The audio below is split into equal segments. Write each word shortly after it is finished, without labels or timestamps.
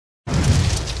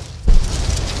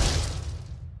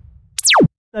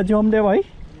Đã jump there, boy?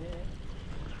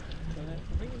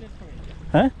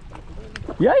 Huh?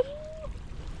 Yay!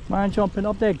 Man jumping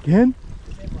up there again.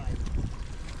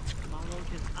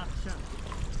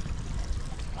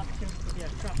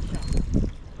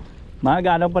 Man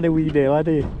got up on the wheel there, what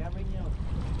is it?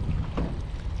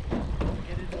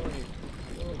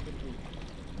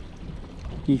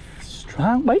 He's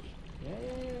strong, boy?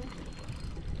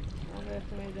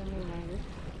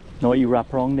 No, you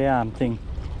wrap wrong the arm thing.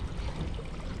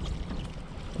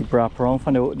 You wrap wrong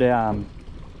from the arm.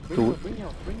 Bring him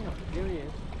up. Here he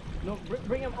is. No,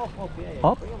 bring him up. Yeah.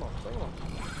 Up? Bring him up.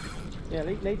 Yeah,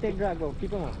 let take drag, bro.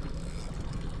 Keep him up.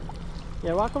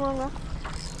 Yeah, walk him around, bro.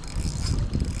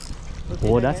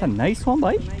 Oh, that's a nice one,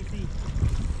 boy.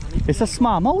 It's a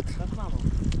smallmouth. That's smallmouth.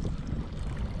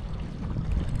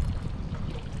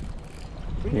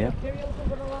 Yeah.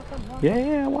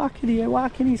 Yeah, walking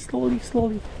here,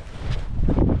 slowly.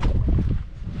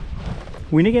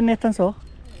 We need to get net and so.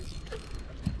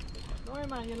 No,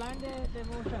 man, you learn the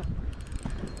motion.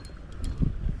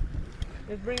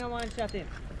 Just bring him one shot in.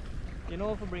 You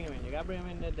know if you bring him in, you gotta bring him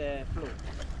in the flow.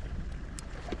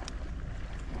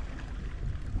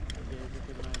 Okay, this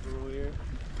is my bro here.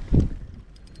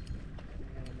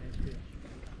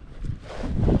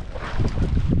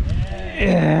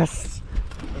 Yes.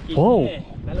 Oh,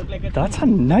 that look like that's a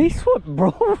nice one,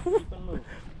 bro.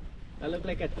 That look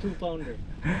like a 2-pounder.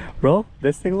 Bro,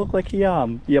 this thing look like he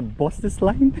bust this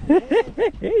line.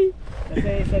 Hey. Let's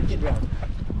say set you down.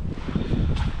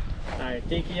 Alright,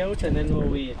 take you out and then we'll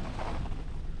weigh it.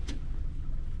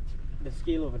 The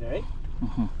scale over there, right?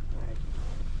 Mm-hmm. Alright.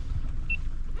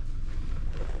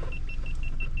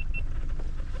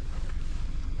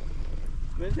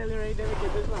 We'll tell you right there we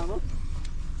get this now, no?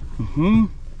 Mm-hmm.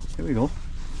 Here we go.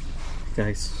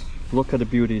 Guys, look at the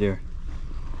beauty there.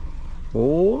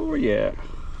 Oh yeah.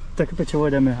 Take a picture where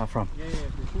them are from. Yeah,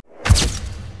 for sure.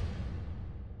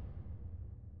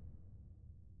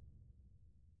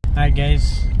 Alright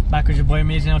guys, back with your boy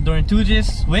Amazing Outdoor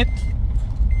Enthusiast with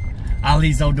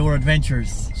Ali's Outdoor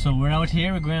Adventures. So we're out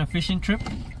here, we're going on a fishing trip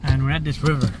and we're at this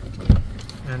river.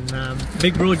 And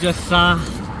Big Bro just saw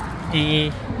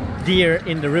a deer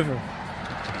in the river.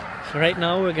 So right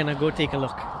now we're gonna go take a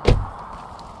look.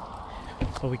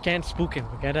 But we can't spook him,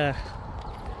 we gotta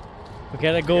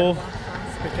go.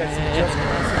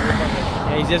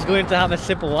 Yeah, he's just going to have a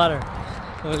sip of water.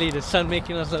 Only the sun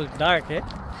making us look dark, eh?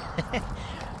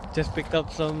 Just picked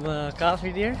up some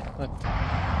coffee there, but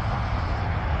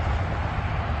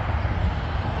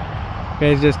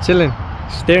guy's just chilling,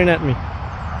 staring at me.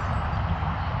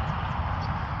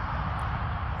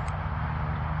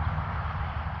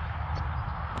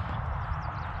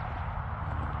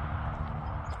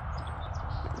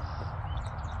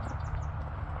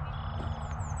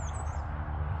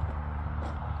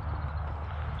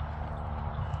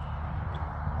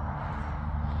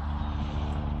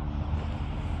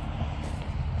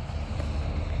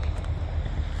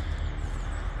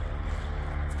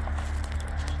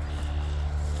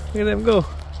 Look at them go.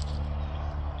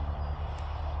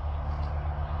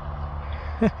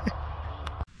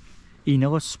 You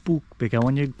know a spook because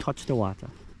when you touch the water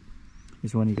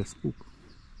is when you get spook.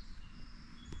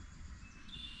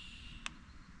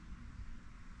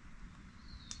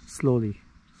 Slowly.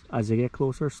 As you get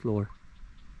closer, slower.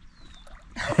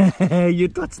 You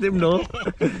touched them, no?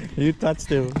 You touched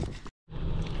them.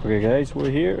 Okay guys, we're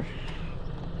here.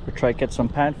 We'll try to get some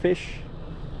panfish.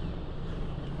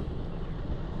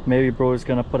 Maybe bro is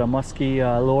gonna put a musky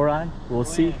lure on. We'll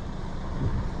see.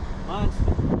 Monster.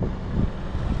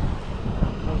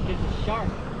 Don't get the shark.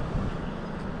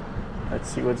 Let's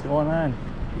see what's going on.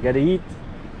 We gotta eat.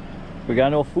 We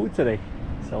got no food today,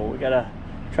 so we gotta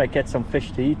try to get some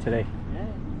fish to eat today. Yeah,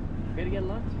 gotta get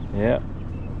lunch. Yeah.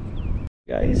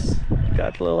 Guys,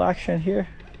 got a little action here.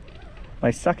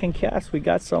 My second cast, we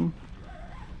got some.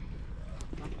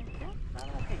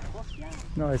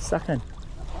 No, it's second.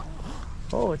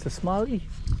 Oh, it's a smallie.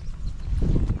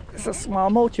 It's a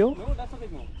smallmouth, yo. No, that's a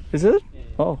big one. Is it? Yeah.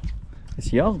 Oh,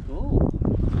 it's young. Oh,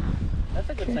 that's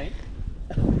a good sign.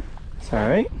 It's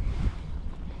alright.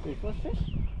 Your first fish?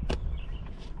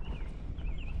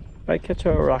 If I catch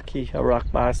a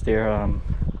rock bass there,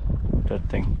 that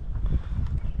thing.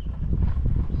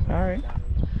 Alright.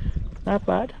 Not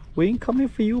bad. We ain't coming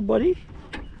for you, buddy.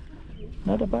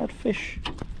 Not a bad fish.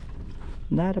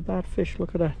 Not a bad fish.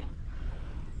 Look at that.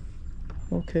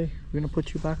 Okay, we're gonna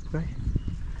put you back, right?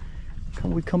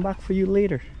 We come back for you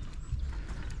later.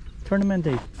 Tournament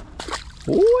day.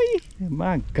 Oi!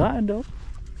 My God, though.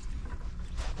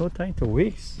 No time to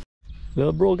waste.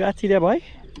 Little bro got you there, boy.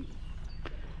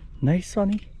 Nice,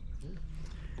 Sonny.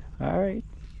 Alright.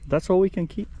 That's all we can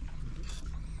keep.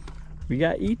 We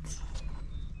gotta eat.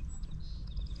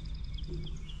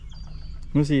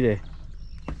 What's he there?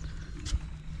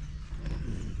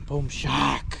 Boom,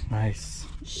 shark. Nice.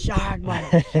 Shark,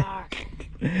 boy. Shark.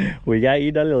 We gotta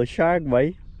eat a little shark,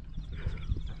 boy.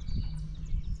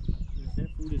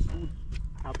 Food is food.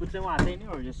 I'll put some water in here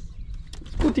or just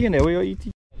Put it in there, we are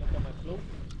eating. look at my float.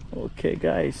 Okay,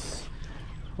 guys.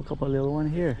 Hook up a little one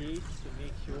here. These to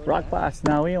make sure Rock that- bass.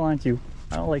 Now we don't want you.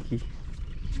 I don't like you.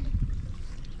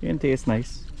 You don't taste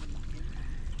nice.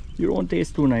 You don't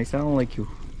taste too nice. I don't like you.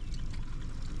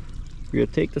 We're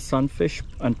gonna take the sunfish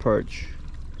and perch.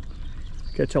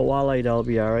 Catch a walleye, that'll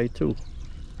be alright too.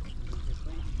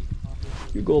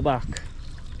 You go back.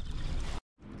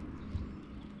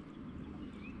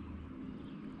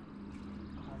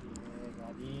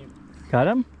 Got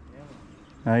him?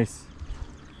 Nice.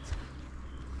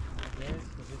 Yes,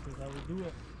 so this is how we do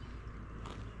it.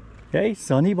 Okay,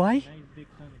 sunny boy. Nice big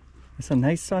sunny. It's a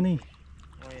nice sunny.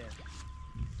 Oh yeah.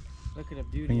 Look at the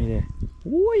beauty. Bring it on it.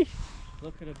 there. Oi!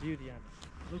 Look at the beauty on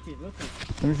it. Look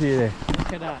at Let me see it there.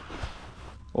 Look at that.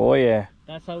 Oh yeah,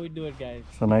 That's how we do it, guys.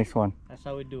 it's a nice one. That's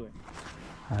how we do it.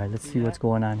 Alright, let's see what's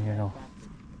going on here now.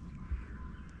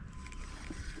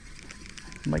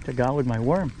 Might have gone with my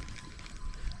worm.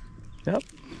 Yep.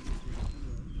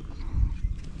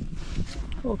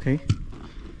 Okay.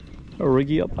 I'll rig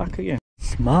you up back again.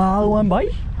 Small one, boy.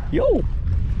 Yo!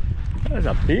 That's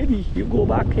a baby. You go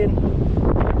back in.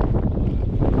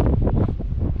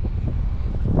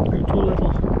 You're too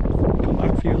little. Come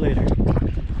back for you later.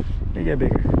 They get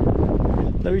bigger.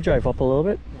 Let me drive up a little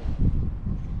bit.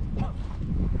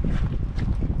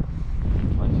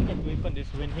 Once you get away from this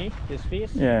wind here, this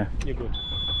face, Yeah. you're good.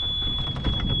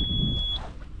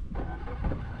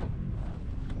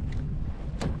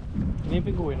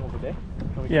 Maybe go in over there.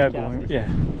 So we Yeah, can cast going. this. Yeah.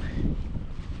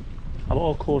 I'm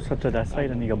all closer to that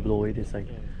side and you can blow it this side.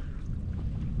 Yeah.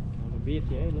 On the beach,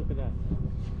 yeah, look at that.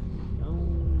 Oh.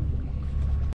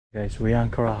 Guys, we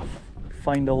anchor off.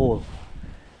 Find the hole.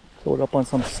 Load up on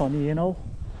some sunny, you know.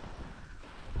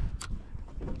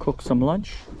 Cook some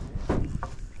lunch.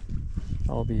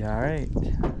 I'll be alright.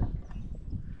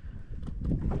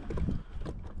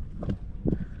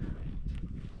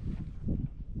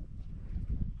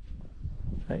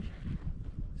 Hey,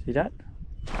 see that?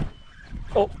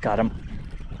 Oh, got him.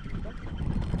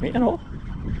 You know,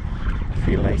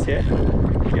 feel nice, yeah.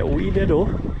 Yeah, we did, oh.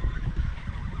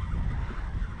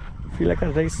 Feel like a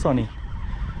nice sunny.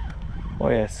 Oh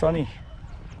yeah, sunny.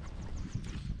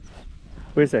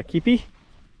 Where's that? Keepy?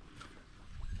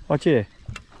 Watch it.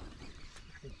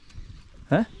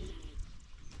 Huh?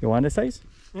 You want this size?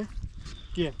 Yeah.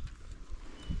 Yeah.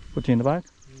 Put it in the bag.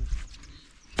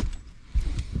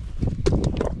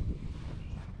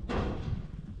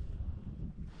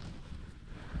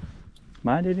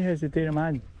 Man, didn't hesitate,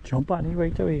 man. Jump on it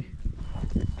right away.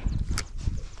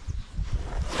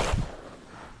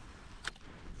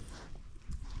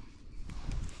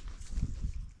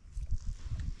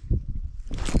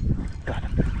 Got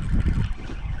him.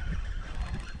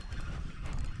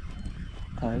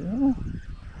 I don't know.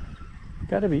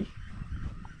 Gotta be.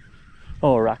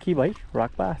 Oh, rocky bite,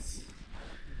 rock bass.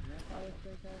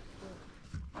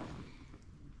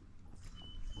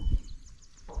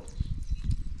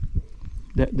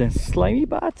 The slimy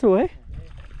bats away.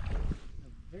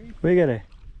 Where get it?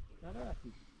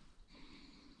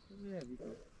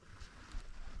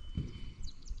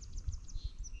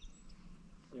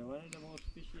 Yeah, one of the most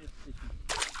fishiest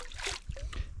fishes.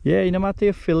 Yeah, no matter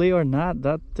if fillet or not,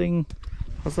 that thing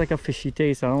has like a fishy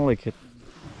taste. I don't like it.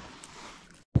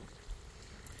 We're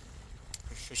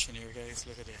fishing here, guys.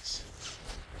 Look at this.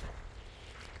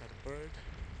 Got a bird.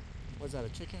 What's that, a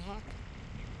chicken hawk?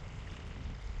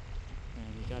 And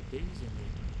we got babies in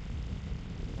there.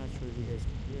 Not sure if you guys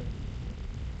can hear.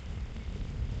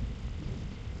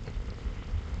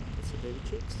 That's the baby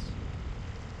chicks.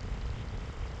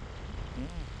 Yeah.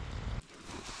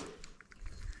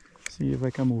 See if I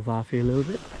can move off here a little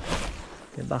bit.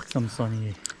 Get back some sun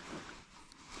here.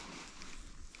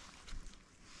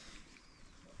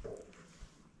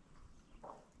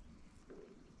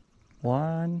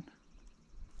 One,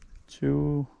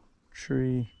 two,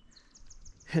 three,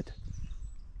 hit.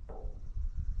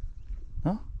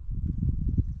 No?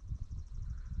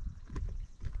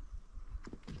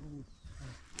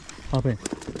 Pop in.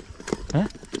 Huh?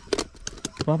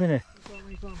 Pop in there.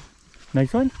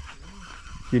 Nice one?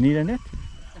 You need a net?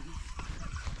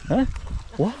 Huh?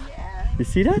 What? You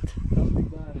see that?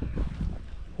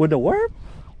 With the worm?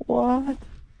 What? Yeah,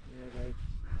 guys.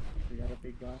 We got a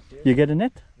big bass here. You get a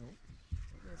net?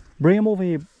 Bring him over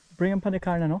here. Bring him from the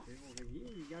car now. No? Over here,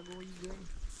 you gotta go easy.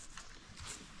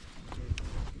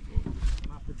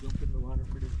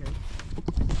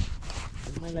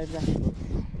 My life jacket, bro.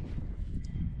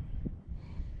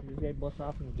 This guy bust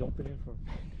off and jumping in for.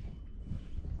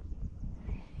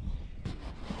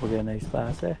 We'll get a nice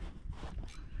bass there.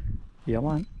 Yeah,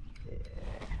 man.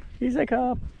 He's like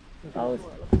a. I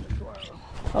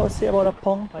would say about a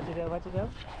pound. Watch it out, watch it out.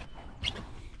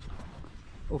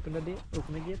 Open the gate,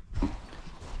 open the gate.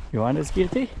 You want this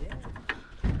guilty? Yeah.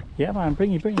 Yeah, man,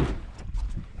 bring it, bring it.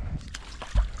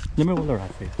 Let me hold the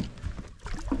rod for you.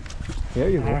 There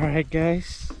you go. Alright,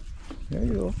 guys. There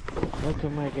you go. Look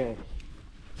at my guy.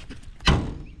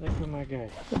 Look at my guy.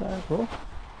 Look at that, bro.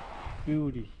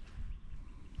 Beauty.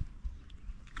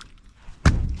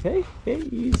 Hey, hey,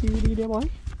 easy with you there, boy.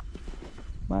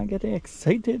 Man, getting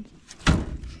excited.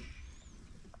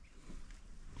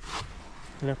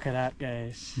 Look at that,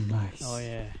 guys. Nice. Oh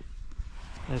yeah.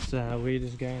 Let's weigh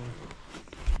this guy.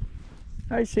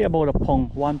 I say about a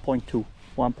pound, 1.2,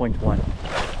 1.1.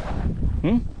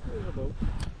 Hmm?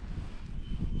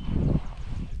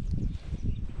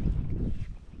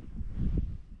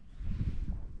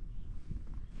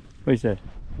 What is that?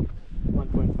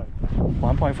 1.5.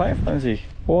 1.5? Let me see.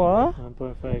 What?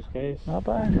 1.5, guys. Not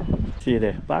bad. See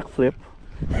there, backflip.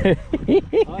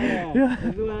 Oh yeah.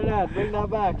 Let's do that. Bring that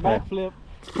back. Backflip.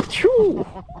 Choo!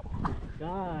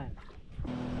 God.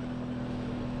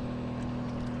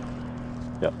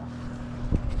 Yep.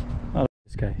 Oh,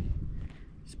 this guy.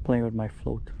 He's playing with my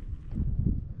float.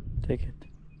 Take it.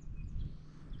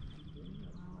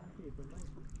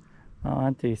 Oh,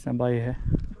 auntie, somebody here.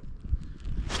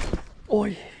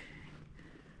 Oi!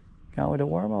 Got with the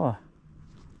worm or?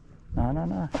 No, no,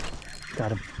 no.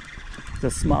 Got him. The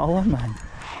small one, man.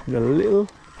 The little.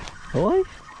 Oi!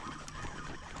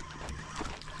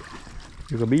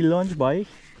 You can be lunch, boy.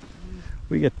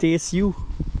 We can taste you.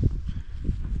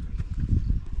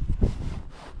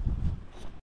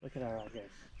 Look at that rock,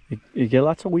 guys. You get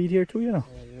lots of weed here too, you know.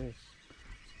 Yeah, there is.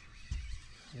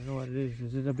 You know what it is?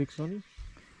 Is it a big sunny?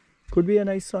 Could be a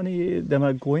nice sunny. They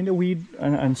might go in the weed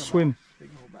and swim. Big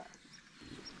old bass.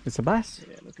 It's a bass.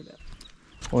 Yeah, look at that.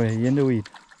 Oh yeah, you in the weed.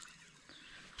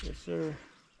 Yes, sir.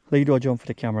 Let you do a jump for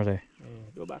the camera there. Yeah,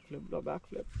 do a backflip, do a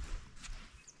backflip.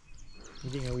 You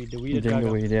think the weed You is in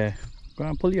the weed, yeah. Go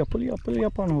on, pull you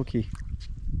up on hooky.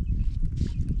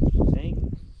 Thanks.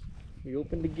 We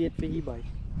open the gate for he, boy.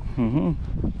 Mm-hmm.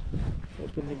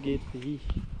 Open the gate for he.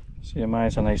 See, mine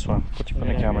is a nice one. Put you on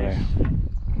the Yeah, camera guys. there.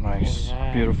 Nice, Oh,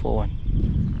 yeah. beautiful one.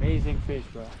 Amazing fish,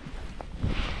 bro. Oh,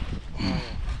 yeah.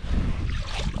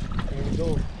 Here we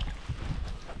go.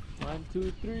 1,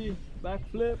 2, 3.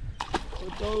 Backflip.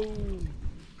 Let's go.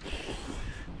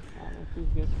 Fish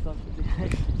gets stuck with the guy.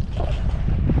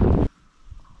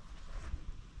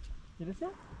 You see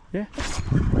that? Yeah.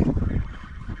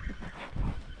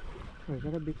 Oh, is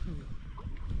that a big thing?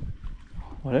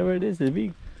 Whatever it is, it's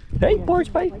big. Hey,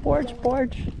 Perch, bye.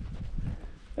 Perch.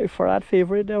 Hey, for that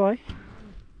favorite there, boy.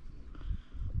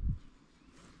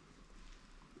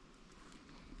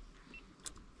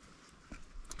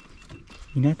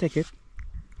 You not take it?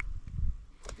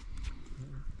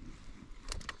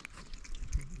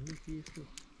 Let me see his fish.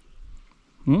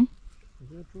 Hmm? Is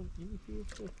that true? Let me see his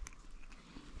fish.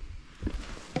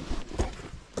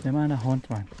 Them man a hunt,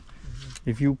 man.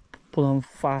 If you pull them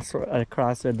fast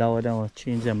across the dower, then will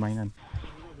change their mind. And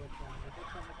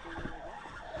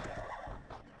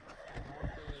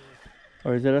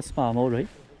or is it a small mode, right?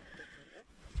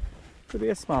 Could be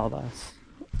a small bass.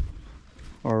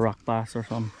 Or a rock bass or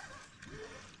something.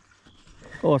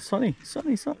 Oh, sunny,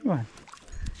 man.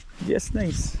 Just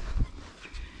nice.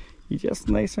 He's just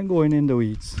nice and going in the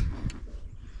weeds.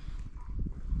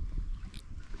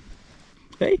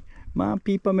 Hey, man,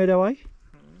 people me the way.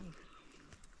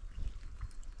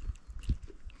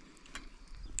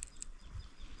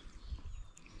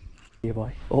 Yeah,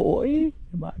 boy. Oh, hey,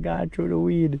 my God, through the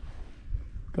weed.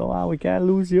 Go on, we can't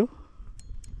lose you.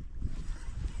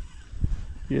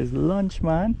 Here's lunch,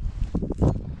 man.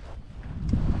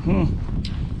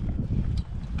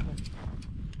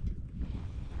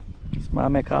 This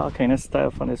man make all kind of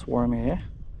style for this worm here.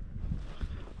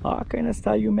 All kind of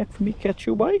style you make for me catch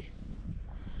you, boy.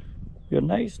 You're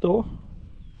nice though.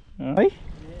 Right?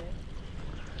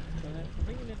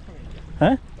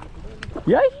 Huh?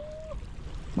 Yay!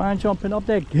 Man jumping up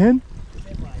there again.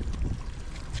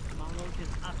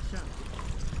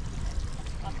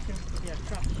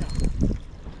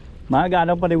 Man got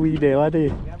up on the weed there, what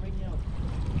is?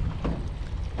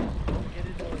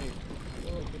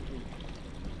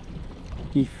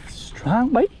 He's strong,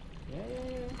 boy.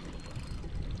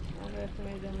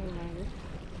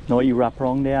 No, you wrap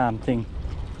wrong the arm thing.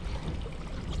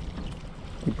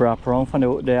 You wrap wrong from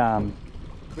the arm.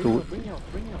 Bring it up.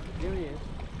 There he is.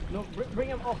 No, bring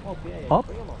him up, yeah, yeah. Up?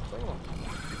 Bring him up.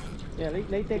 Yeah,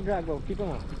 let take drag, bro. Keep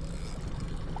him up.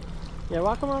 Yeah,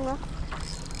 walk him on,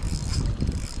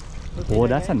 Oh,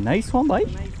 that's a nice one, boy.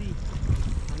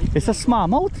 It's a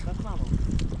smallmouth. That's smallmouth.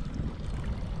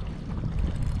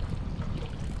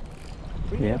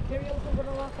 Yeah.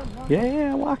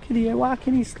 Yeah, walking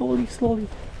here, slowly.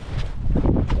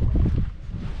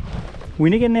 We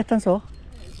need to get net and so.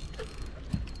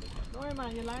 No,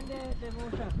 man, you land the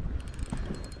motion.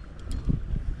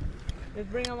 Let's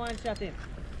bring him one shot in.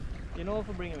 You know if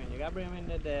you bring him in, you gotta bring him in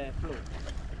the flow.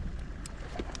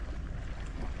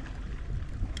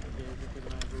 Okay, just put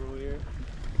my bro here.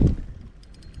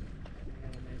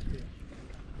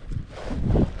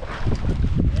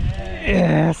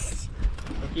 Yes.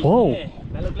 Okay, Whoa. yeah.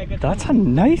 That look like a That's a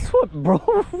nice one, bro.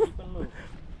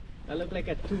 That look like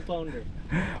a 2-pounder.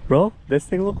 Bro, this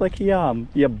thing look like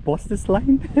you bust this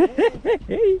line.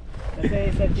 Hey. Let's say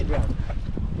I set it round.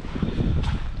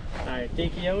 Alright,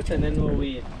 take it out and then we'll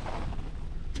weigh it.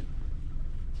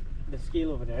 The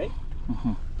scale over there, right? Mm-hmm.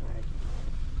 Alright.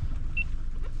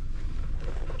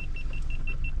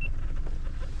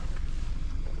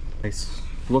 Nice.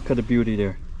 Look at the beauty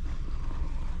there.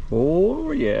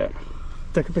 Oh yeah.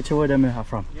 Take a picture where them you have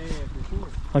from. Yeah, for sure.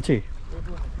 Hachi,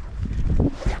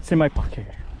 it's in my pocket.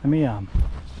 Let me How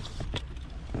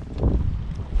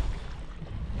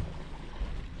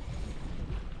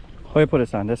you put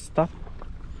this on? This stuff?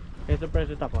 You have to press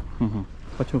the top one. Mm-hmm.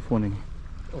 What's your phone in?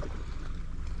 Okay.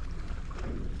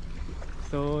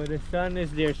 So the sun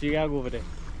is there, so you gotta go over there.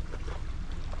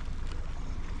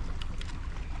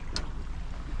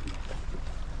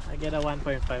 I get a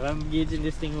 1.5. I'm gauging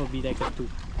this thing will be like a 2.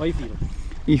 How you feel?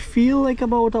 You feel like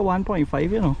about a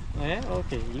 1.5, you know. Yeah,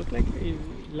 okay. You look like you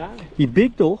land. He's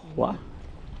big though. What?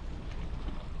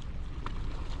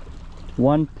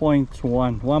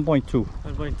 1.1, 1.2.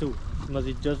 1.2. Must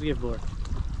it just give birth?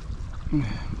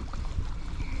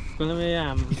 Let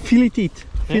me Feel it teeth.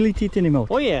 Feel it teeth in the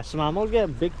mouth. Oh yeah, smallmouth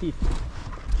get big teeth.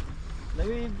 Let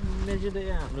me measure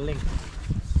the length.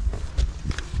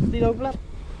 The dog flap.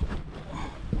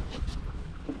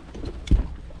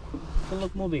 Can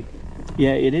look more big.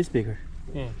 Yeah, it is bigger.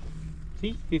 Yeah.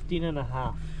 See?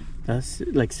 15.5. That's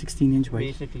like 16-inch weight.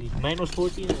 Basically. Mine was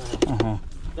 14.5. Uh-huh.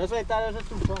 That's why I thought it was a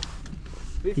 2-pound.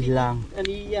 Ilang. And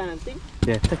the thing.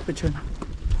 Yeah, take a picture.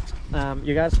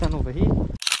 You guys stand over here.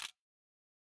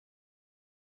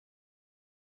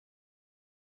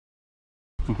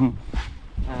 Mm-hmm.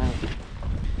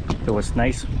 It was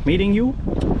nice meeting you.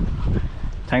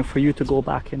 Time for you to go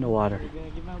back in the water. You gonna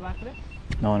give me back there?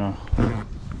 No.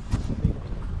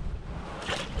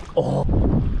 Oh.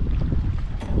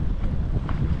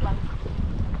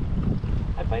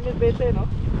 I find it better, no?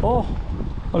 Oh,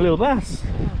 a little bass.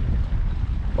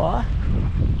 What?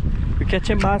 We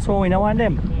catching bass when we don't want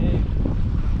them. Yeah.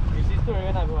 Your sister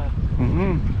will have one.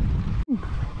 Mm-hmm.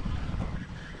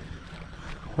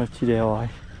 What's he there, why?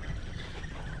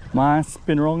 Man,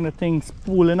 spin wrong the thing,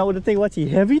 spooling out the thing. What's he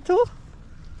heavy too?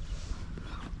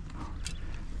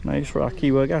 Nice rocky.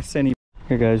 We got any.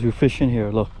 Here, guys, we're fishing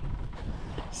here. Look,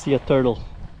 see a turtle.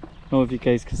 I don't know if you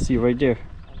guys can see right there.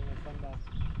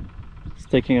 It's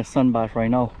taking a sun bath right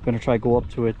now. Gonna try go up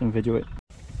to it and video it.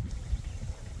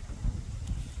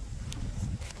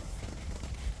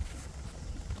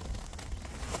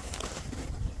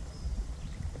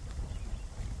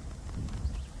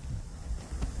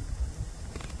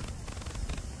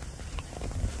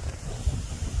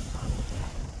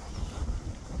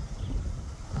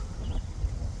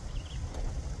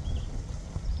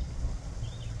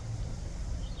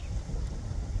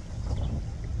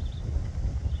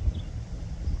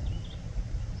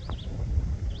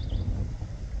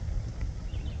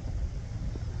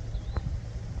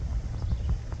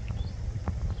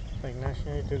 Like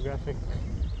National Geographic.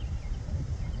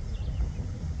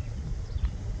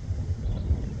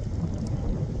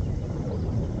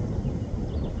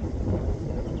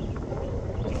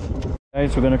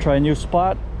 Guys, we're gonna try a new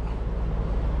spot.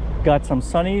 Got some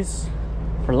sunnies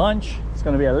for lunch. It's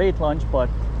gonna be a late lunch, but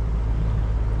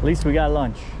at least we got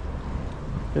lunch.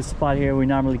 This spot here, we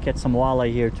normally get some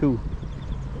walleye here too.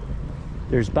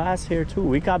 There's bass here too.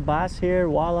 We got bass here,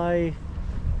 walleye,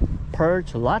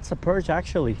 perch, lots of perch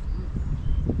actually.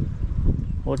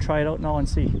 We'll try it out now and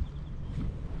see.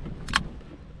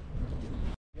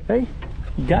 Hey,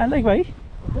 you got it like, right?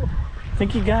 I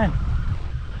think you got it.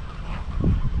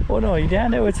 Oh no, you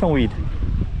down there with some weed.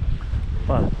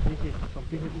 What?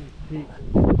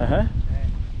 Uh-huh.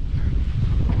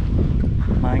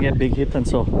 Man, get big hit and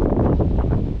so.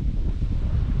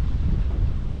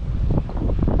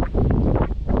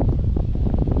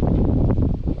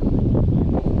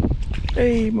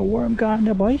 Hey, my worm gone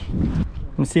there, boy.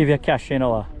 Let me see if you catch, you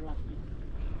know,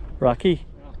 Rocky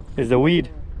is the weed.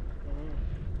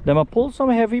 Them I pull some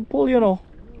heavy pull, you know.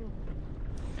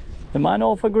 The man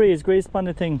off a graze on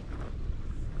the thing.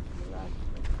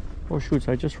 Oh shoots,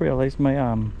 I just realized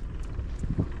my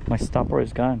my stopper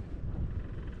is gone.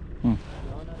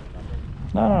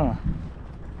 No.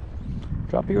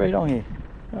 Drop it right on here.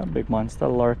 A big monster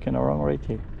lurking around right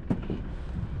here.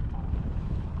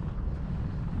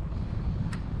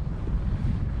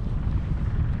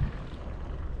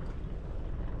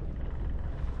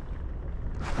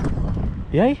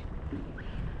 Yeah?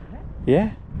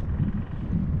 Yeah?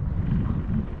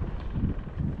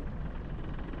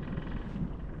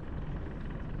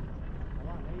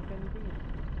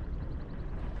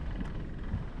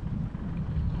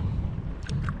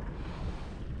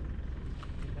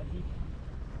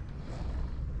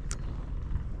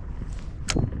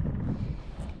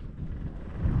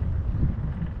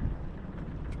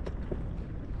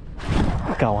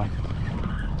 Got one.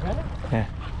 Yeah.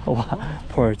 Oh, wow.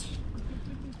 Perch.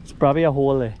 It's probably a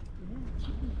hole there.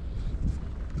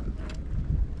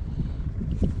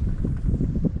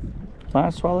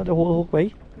 Man, swallow the whole hook,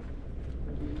 way.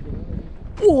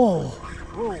 Whoa!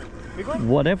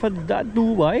 Whatever that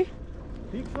do, boy?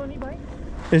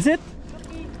 Is it?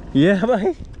 Yeah,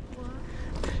 boy.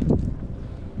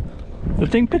 The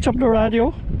thing pitch up the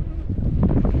radio.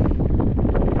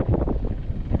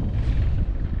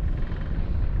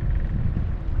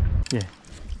 Yeah.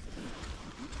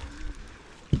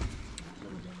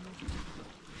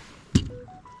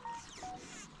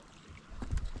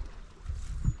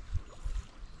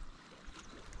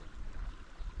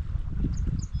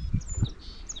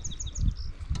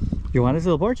 You want this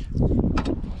little Perch?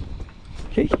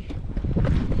 Okay.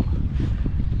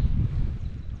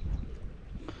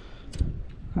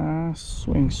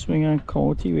 Swing and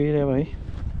county way there, boy.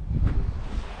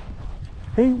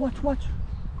 Hey, watch.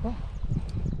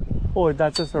 Oh,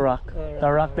 that's just a rock. That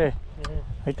rock there.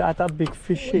 I thought that big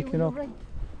fish shake, you know.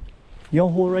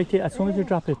 Young hole right there, as soon as you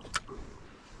drop it.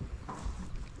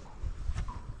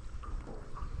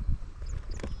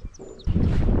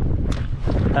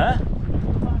 Huh?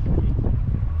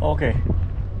 Okay.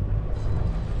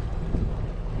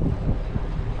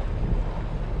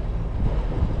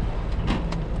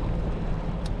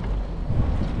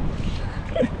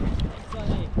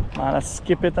 Man, let's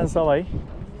skip it and stuff, eh?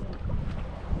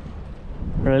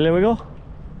 Ready, here we go.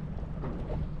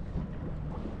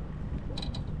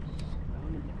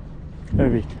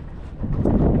 Maybe.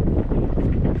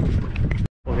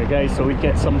 Okay guys, so we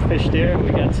get some fish there. We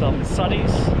got some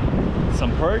sunnies,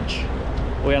 some perch.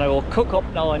 We're gonna go cook up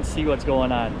now and see what's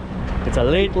going on. It's a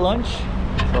late lunch,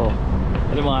 so I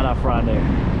didn't want that front there.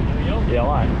 Yeah,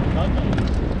 why?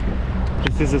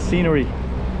 This is the scenery.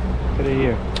 Look at it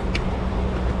here.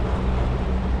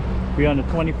 We're on a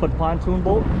 20-foot pontoon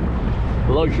boat.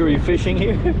 Luxury fishing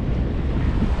here.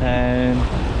 And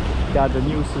got the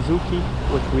new Suzuki,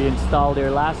 which we installed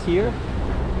there last year.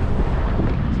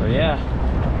 So yeah,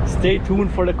 stay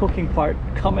tuned for the cooking part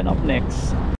coming up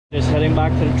next. Just heading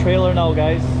back to the trailer now,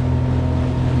 guys.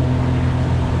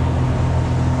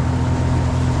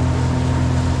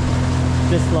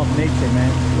 Just love nature,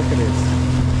 man. Look at this.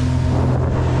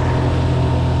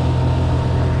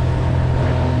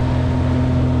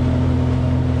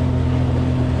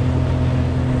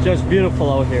 Just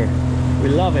beautiful out here. We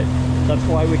love it. That's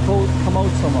why we come out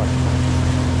so much.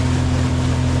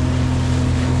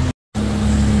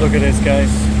 Look at this,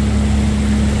 guys.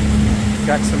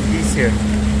 Got some geese here.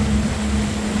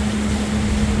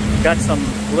 Got some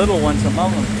little ones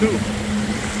among them too.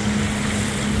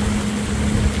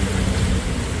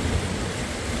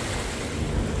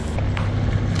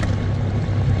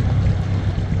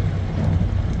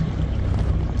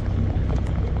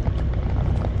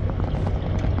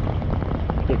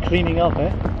 They're cleaning up,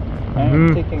 eh?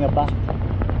 And taking a bath.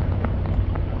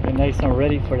 They're nice and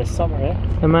ready for the summer, eh?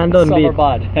 The man don't summer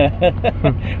bod.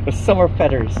 With summer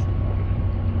feathers.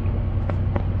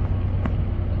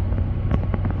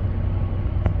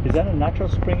 Is that a natural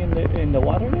spring in the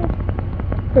water there?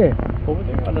 Where? Over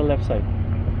there on the left side.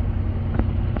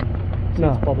 See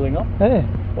No. it's bubbling up? Hey.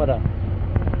 What up?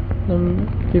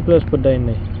 People just put that in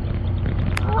there.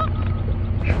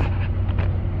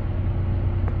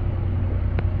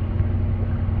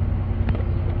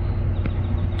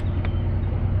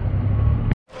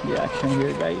 The action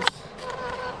here, guys.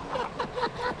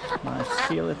 I'll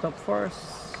seal it up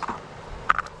first.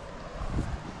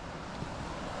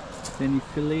 Then you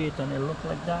fillet it and it look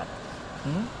like that.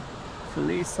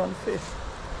 Fillet sunfish.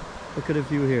 Look at the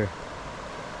view here.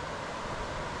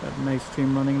 Got a nice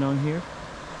stream running down here.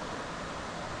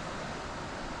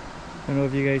 don't know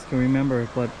if you guys can remember,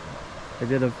 but I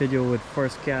did a video with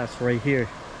first cast right here,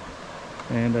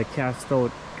 and I cast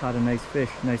out, caught a nice fish,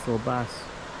 nice little bass.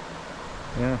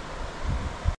 Yeah.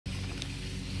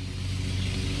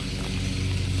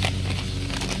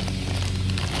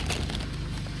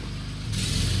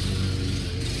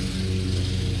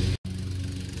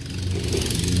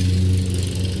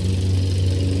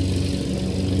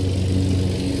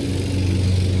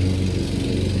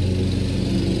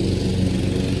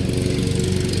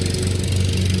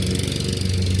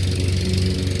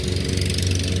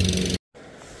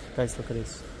 Guys, look at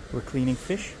this. We're cleaning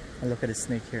fish, and look at this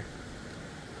snake here.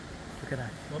 Look at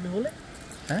that. Want me hold it?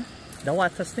 Huh? That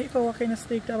water snake, or what kind of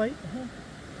snake that right?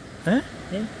 Huh?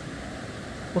 Yeah.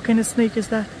 What kind of snake is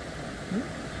that?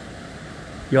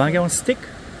 You wanna get one stick?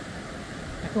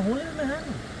 I can hold it in my hand.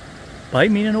 Bye,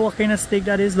 me don't know what kind of snake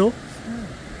that is though.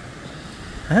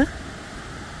 Huh?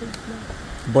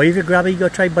 Boy, if you grab it, you go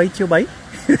try bite you, bite.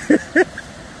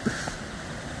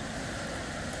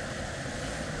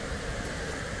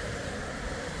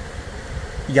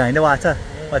 Yeah, in the water.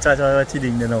 Yeah. What you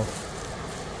doing there now?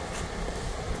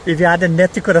 If you had a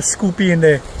net, you could have scooped in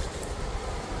there.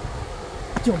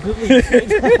 You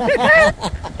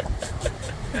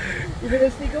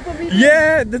gonna sneak up on me?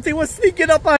 Yeah, the thing was sneaking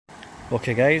up on.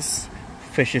 Okay, guys,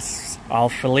 fish is all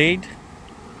filleted.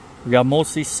 We got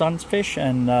mostly sunfish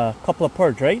and a couple of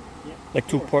perch, right? Yeah. Like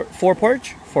four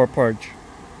perch? Four perch.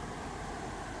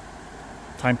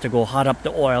 Time to go hot up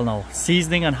the oil now.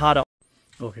 Seasoning and hot up.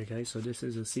 Okay guys, so this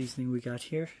is the seasoning we got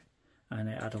here, and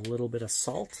I add a little bit of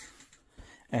salt,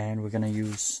 and we're gonna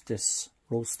use this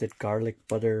roasted garlic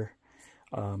butter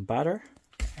batter,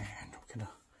 and we're gonna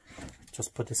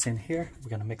just put this in here. We're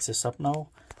gonna mix this up now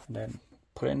and then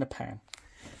put it in the pan.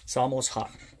 It's almost hot.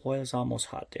 Oil is almost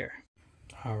hot there.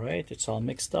 All right, it's all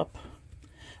mixed up.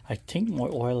 I think my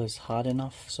oil is hot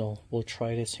enough, so we'll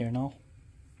try this here now.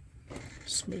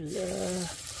 Bismillah.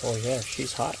 Oh yeah,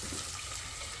 she's hot.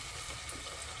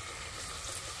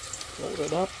 Load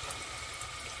it up.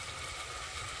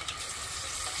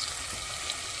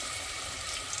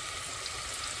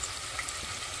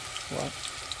 What?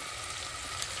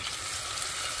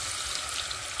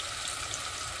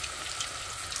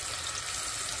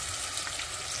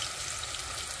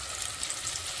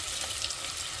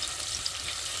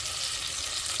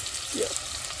 Yeah.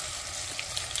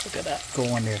 Look at that. Go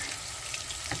on there.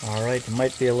 Alright, it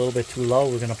might be a little bit too low.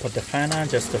 We're going to put the fan on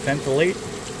just to ventilate.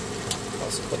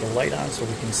 Also put the light on so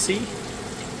we can see.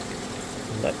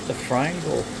 Let the frying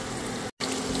go.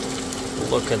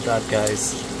 Look at that,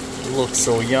 guys. It looks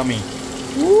so yummy.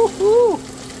 Woohoo!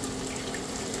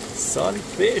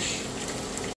 Sunfish.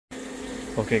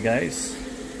 Okay guys,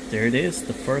 there it is.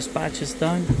 The first batch is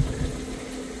done.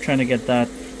 Trying to get that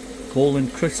golden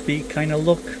crispy kind of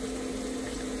look.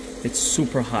 It's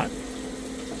super hot.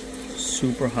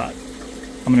 Super hot.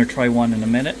 I'm gonna try one in a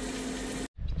minute.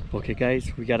 Okay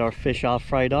guys, we got our fish all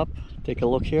fried up. Take a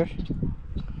look here.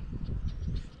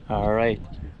 Alright.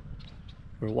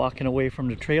 We're walking away from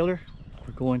the trailer.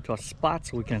 We're going to a spot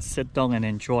so we can sit down and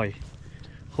enjoy.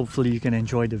 Hopefully you can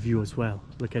enjoy the view as well.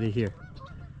 Look at it here.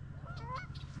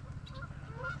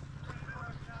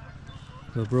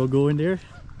 The bro going there.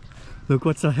 Look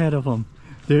what's ahead of him.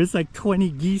 There's like 20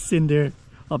 geese in there,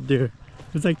 up there.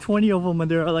 There's like 20 of them,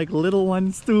 and there are like little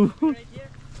ones too. Right here.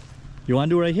 You want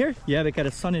to do it right here? Yeah, because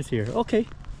the sun is here. Okay.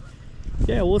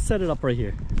 Yeah, we'll set it up right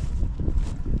here.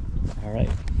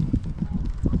 Alright.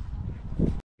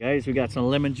 Guys, we got some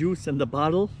lemon juice in the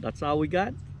bottle. That's all we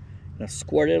got. Gonna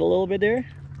squirt it a little bit there.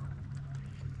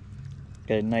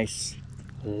 Get a nice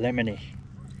lemony.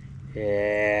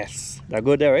 Yes. That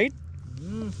good there, right?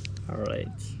 Alright.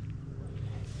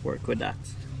 Work with that.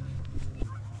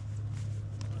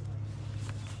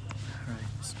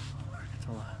 Alright.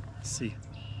 Let's see.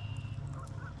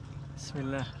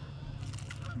 Bismillah.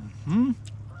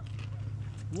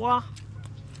 Wow.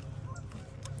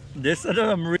 This is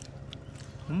a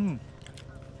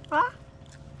Ah.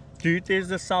 Do you taste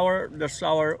the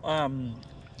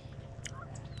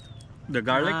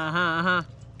garlic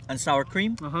and sour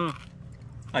cream?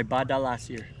 I bought that last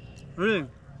year. Really?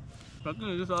 I can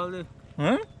use all this.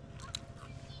 Huh?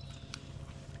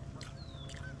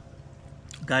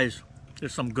 Guys,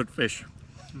 there's some good fish.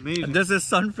 Amazing. And this is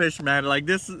sunfish, man. Like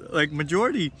this, like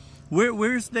majority.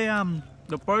 Where's the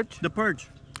perch? The perch.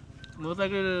 Most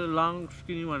likely the long,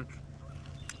 skinny ones.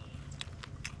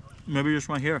 Maybe this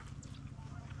one here.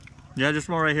 Yeah, this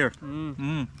one right here.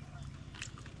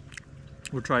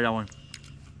 We'll try that one.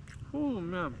 Oh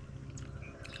man.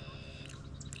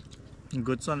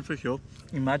 Good sunfish, yo.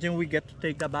 Imagine we get to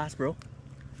take that bass, bro.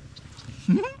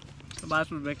 bass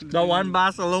was making The one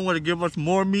bass alone would give us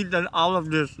more meat than all of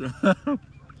this.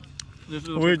 This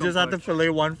We just had to fillet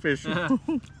one fish.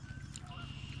 Mm.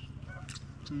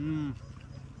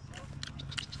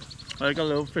 Like a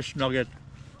little fish nugget.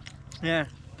 Yeah.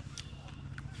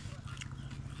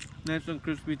 Nice and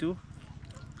crispy too.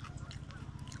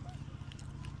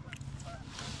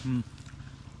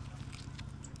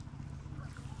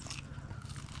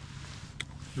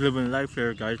 Living life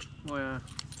here, guys. Oh yeah.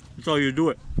 That's how you do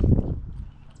it.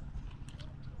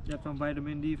 Get some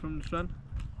vitamin D from the sun.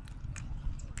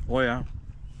 Oh yeah.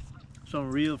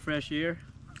 Some real fresh air.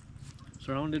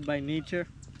 Surrounded by nature.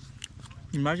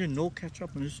 Imagine no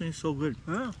ketchup and this thing's so good.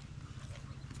 Huh?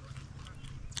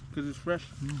 Because it's fresh.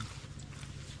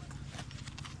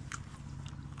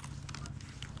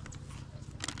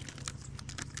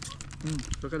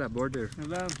 Look at that board there.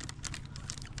 And then,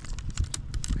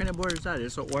 What kind of board is that?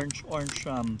 It's an orange.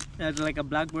 yeah, it's like a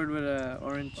blackbird with an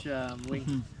orange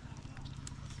wing.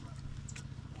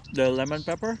 The lemon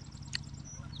pepper,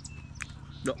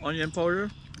 the onion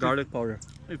powder, garlic powder.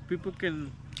 If people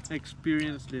can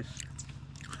experience this,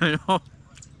 I know.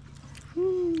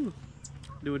 whew,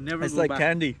 they would never It's go like back.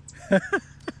 candy. They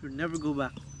would never go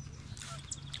back.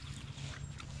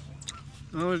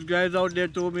 Those guys out there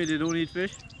told me they don't eat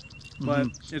fish, but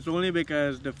it's only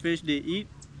because the fish they eat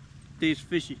tastes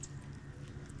fishy.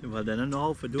 Well, then I know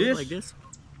how to do it This- like this.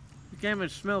 You can't even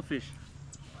smell fish.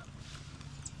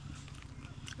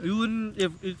 You wouldn't,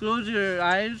 if you close your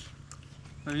eyes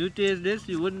and you taste this,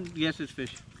 you wouldn't guess it's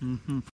fish.